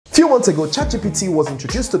Few months ago, ChatGPT was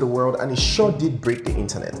introduced to the world and it sure did break the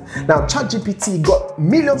internet. Now, ChatGPT got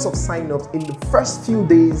millions of sign-ups in the first few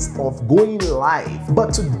days of going live.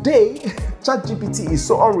 But today, ChatGPT is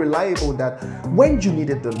so unreliable that when you need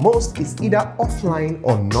it the most, it's either offline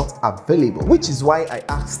or not available. Which is why I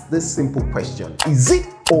asked this simple question: is it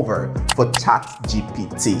over for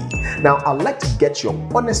ChatGPT? Now, I'd like to get your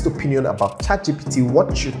honest opinion about ChatGPT,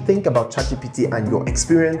 what you think about ChatGPT and your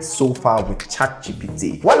experience so far with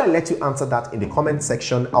ChatGPT. While I let you answer that in the comment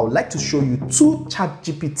section, I would like to show you 2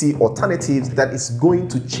 ChatGPT alternatives that is going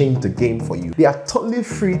to change the game for you. They are totally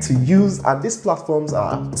free to use and these platforms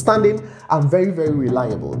are standing and very, very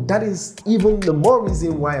reliable. That is even the more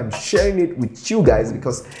reason why I'm sharing it with you guys,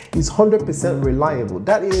 because it's 100% reliable.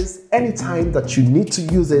 That is, anytime that you need to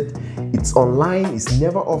use it, it's online, it's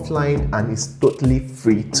never offline, and it's totally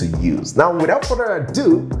free to use. Now, without further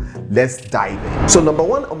ado, let's dive in. So number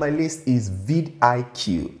 1 on my list is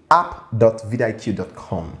vidIQ,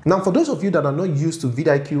 app.vidIQ.com. Now, for those of you that are not used to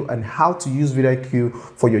vidIQ and how to use vidIQ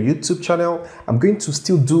for your YouTube channel, I'm going to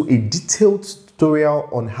still do a detailed tutorial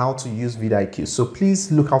on how to use vidIQ. So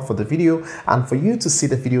please look out for the video, and for you to see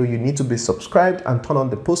the video, you need to be subscribed and turn on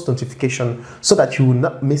the post notification so that you will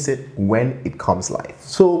not miss it when it comes live.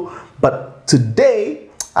 But today,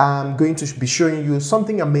 I'm going to be showing you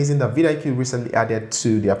something amazing that vidIQ recently added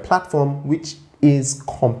to their platform, which is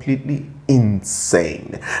completely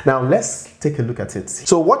insane. Now let's take a look at it.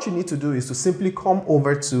 So what you need to do is to simply come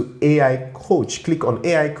over to AI Coach, click on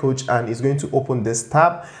AI Coach, and it's going to open this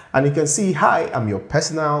tab, and you can see, hi, I'm your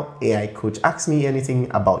personal AI coach. Ask me anything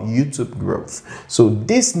about YouTube growth. So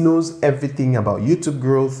this knows everything about YouTube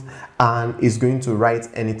growth and is going to write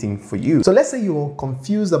anything for you. So let's say you're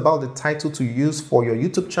confused about the title to use for your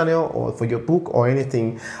YouTube channel or for your book or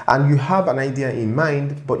anything, and you have an idea in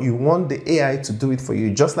mind, but you want the AI to do it for you,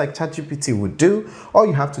 just like ChatGPT would do. All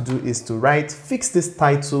you have to do is to write, fix this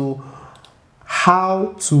title,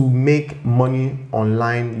 how to make money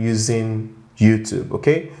online using YouTube,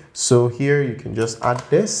 okay? So here you can just add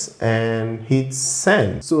this and hit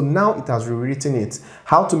send. So now it has rewritten it.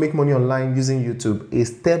 How to make money online using YouTube, a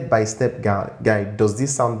step-by-step guide. Does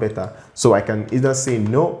this sound better? So I can either say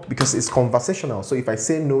no, because it's conversational. So if I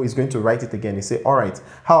say no, it's going to write it again. It say, all right,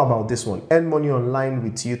 how about this one? Earn money online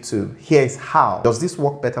with YouTube. Here is how. Does this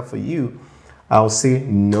work better for you? I'll say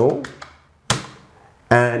no.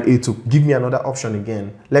 And it will give me another option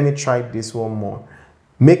again. Let me try this one more.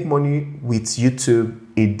 Make money with YouTube,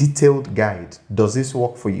 a detailed guide. Does this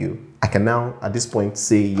work for you? I can now, at this point,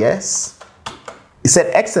 say yes. It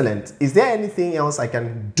said, excellent. Is there anything else I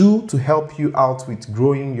can do to help you out with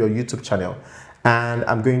growing your YouTube channel? And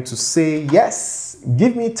I'm going to say yes.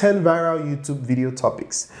 Give me 10 viral YouTube video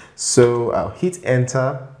topics. So I'll hit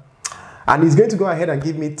enter. And it's going to go ahead and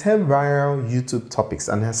give me 10 viral YouTube topics.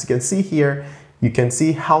 And as you can see here, you can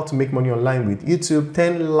see how to make money online with YouTube,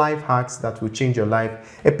 10 life hacks that will change your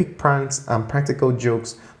life, epic pranks and practical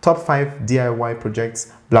jokes, top 5 DIY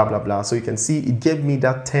projects, blah, blah, blah. So you can see it gave me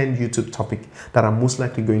that 10 YouTube topic that are most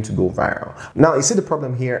likely going to go viral. Now, you see the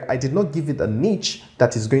problem here, I did not give it a niche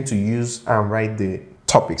that is going to use and write the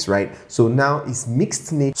topics, right? So now it's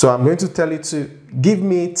mixed niche. So I'm going to tell it to give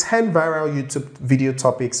me 10 viral YouTube video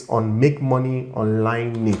topics on make money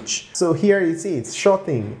online niche. So here you see it's sure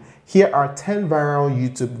thing. Here are 10 viral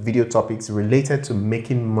YouTube video topics related to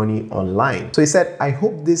making money online. So he said, I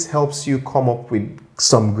hope this helps you come up with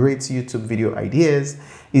some great YouTube video ideas.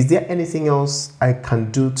 Is there anything else I can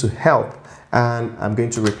do to help? And I'm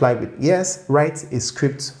going to reply with yes, write a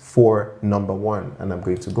script for number 1. And I'm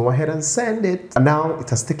going to go ahead and send it. And now it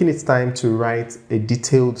has taken its time to write a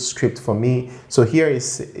detailed script for me. So here it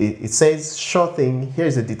says, sure thing,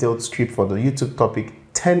 here's a detailed script for the YouTube topic,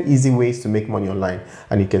 10 easy ways to make money online.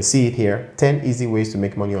 And you can see it here, 10 easy ways to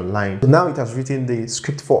make money online. So now it has written the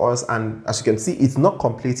script for us, and as you can see, it's not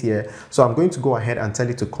complete here. So I'm going to go ahead and tell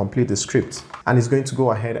it to complete the script, and it's going to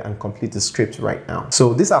go ahead and complete the script right now.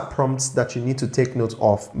 So these are prompts that you need to take note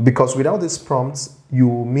of, because without these prompts, you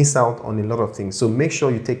will miss out on a lot of things. So make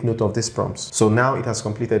sure you take note of these prompts. So now it has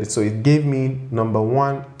completed it. So it gave me number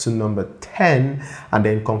 1 to number 10 and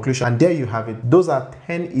then conclusion. And there you have it. Those are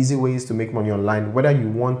 10 easy ways to make money online, whether you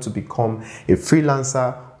want to become a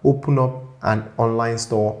freelancer, open up an online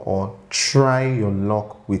store, or try your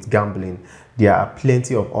luck with gambling. There are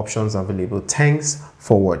plenty of options available. Thanks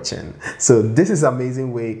for watching. So this is an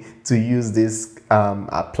amazing way to use these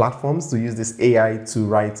platforms, to use this AI to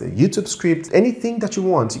write a YouTube script, anything that you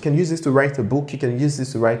want. You can use this to write a book. You can use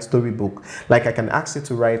this to write storybook. Like I can ask it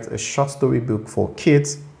to write a short story book for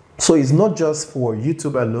kids. So it's not just for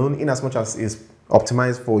YouTube alone, in as much as it's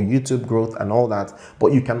optimized for YouTube growth and all that,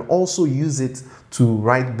 but you can also use it to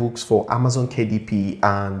write books for Amazon KDP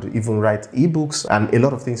and even write ebooks and a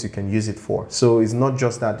lot of things you can use it for. So it's not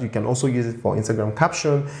just that, you can also use it for Instagram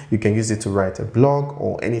caption, you can use it to write a blog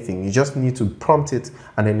or anything. You just need to prompt it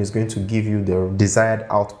and then it's going to give you the desired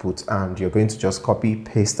output and you're going to just copy,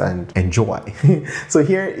 paste and enjoy. So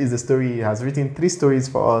here is the story. It has written 3 stories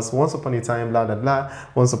for us. Once upon a time, blah, blah, blah.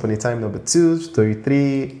 Once upon a time, number 2, story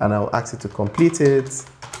 3, and I'll ask it to complete it.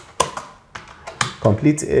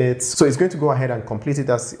 So it's going to go ahead and complete it.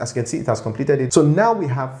 As you can see, it has completed it. So now we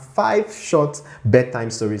have 5 short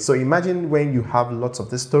bedtime stories. So imagine when you have lots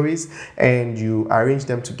of these stories and you arrange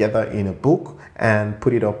them together in a book and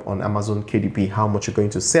put it up on Amazon KDP, how much you're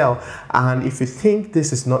going to sell. And if you think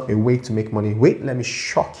this is not a way to make money, wait, let me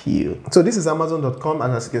shock you. So this is Amazon.com,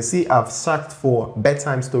 and as you can see, I've searched for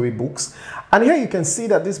bedtime story books. And here you can see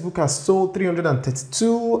that this book has sold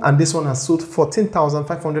 332, and this one has sold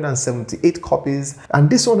 14,578 copies, and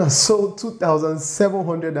this one has sold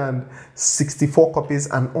 2,764 copies,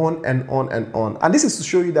 and on and on and on. And this is to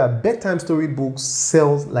show you that bedtime story books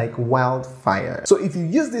sells like wildfire. So if you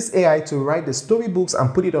use this AI to write the storybooks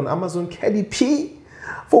and put it on Amazon KDP,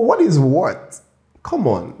 for what it's worth, come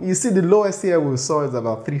on. You see, the lowest here we saw is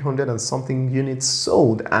about 300 and something units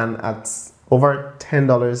sold, and at over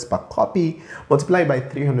 $10 per copy, multiply by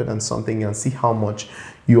 300 and something and see how much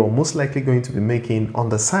you are most likely going to be making on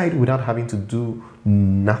the side without having to do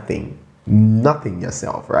nothing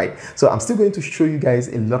yourself, right? So I'm still going to show you guys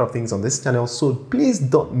a lot of things on this channel, so please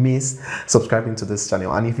don't miss subscribing to this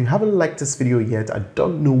channel. And if you haven't liked this video yet, I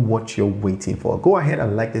don't know what you're waiting for. Go ahead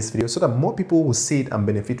and like this video so that more people will see it and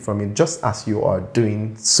benefit from it, just as you are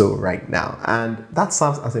doing so right now. And that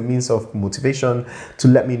serves as a means of motivation to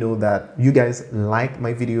let me know that you guys like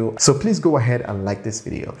my video. So please go ahead and like this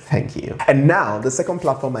video. Thank you. And now the second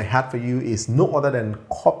platform I had for you is no other than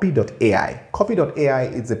Copy.ai. Copy.ai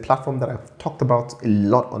is a platform that I've talked about a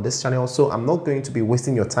lot on this channel, so I'm not going to be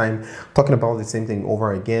wasting your time talking about the same thing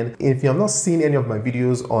over again. If you have not seen any of my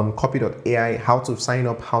videos on Copy.ai, how to sign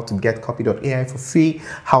up, how to get Copy.ai for free,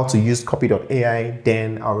 how to use Copy.ai,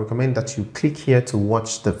 then I'll recommend that you click here to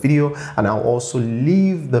watch the video, and I'll also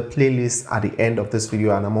leave the playlist at the end of this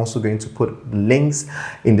video, and I'm also going to put links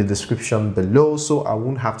in the description below, so I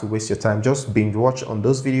won't have to waste your time. Just binge watch on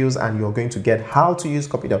those videos and you're going to get how to use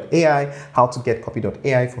Copy.ai, how to get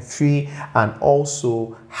Copy.ai for free, and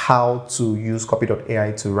also how to use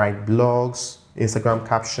Copy.ai to write blogs, Instagram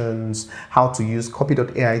captions, how to use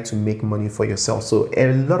Copy.ai to make money for yourself. So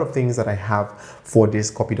a lot of things that I have for this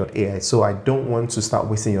Copy.ai. So I don't want to start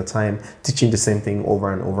wasting your time teaching the same thing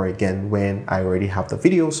over and over again when I already have the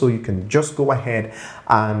video. So you can just go ahead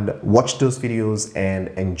and watch those videos and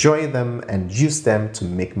enjoy them and use them to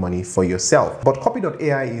make money for yourself. But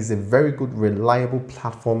Copy.ai is a very good, reliable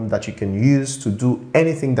platform that you can use to do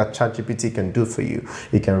anything that ChatGPT can do for you.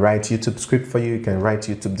 It can write YouTube script for you, it can write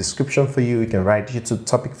YouTube description for you, it can write YouTube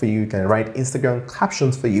topic for you, it can write Instagram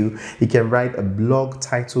captions for you, it can write a blog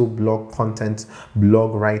title, blog content,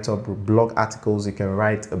 blog write-up, blog articles, you can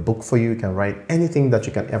write a book for you, you can write anything that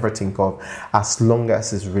you can ever think of as long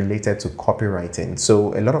as it's related to copywriting.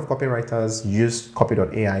 So a lot of copywriters use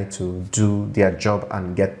Copy.ai to do their job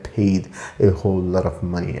and get paid a whole lot of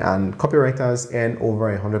money, and copywriters earn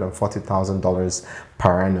over $140,000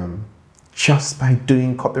 per annum just by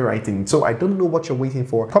doing copywriting. So I don't know what you're waiting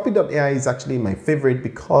for. Copy.ai is actually my favorite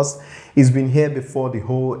because it's been here before the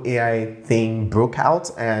whole AI thing broke out,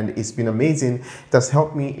 and it's been amazing. It has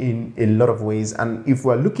helped me in a lot of ways. And if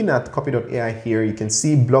we're looking at Copy.ai here, you can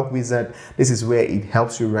see Blog Wizard. This is where it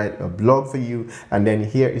helps you write a blog for you. And then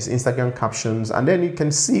here is Instagram captions. And then you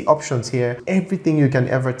can see options here, everything you can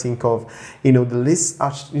ever think of. You know, the list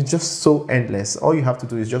is just so endless. All you have to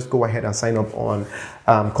do is just go ahead and sign up on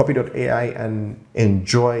Copy.ai and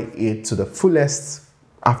enjoy it to the fullest.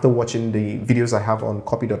 After watching the videos I have on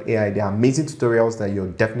Copy.ai, they are amazing tutorials that you're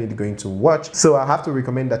definitely going to watch. So I have to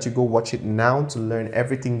recommend that you go watch it now to learn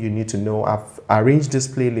everything you need to know. I've arranged this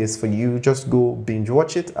playlist for you. Just go binge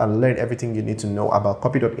watch it and learn everything you need to know about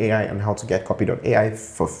Copy.ai and how to get Copy.ai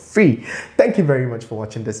for free. Thank you very much for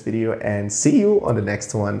watching this video, and see you on the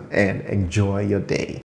next one, and enjoy your day.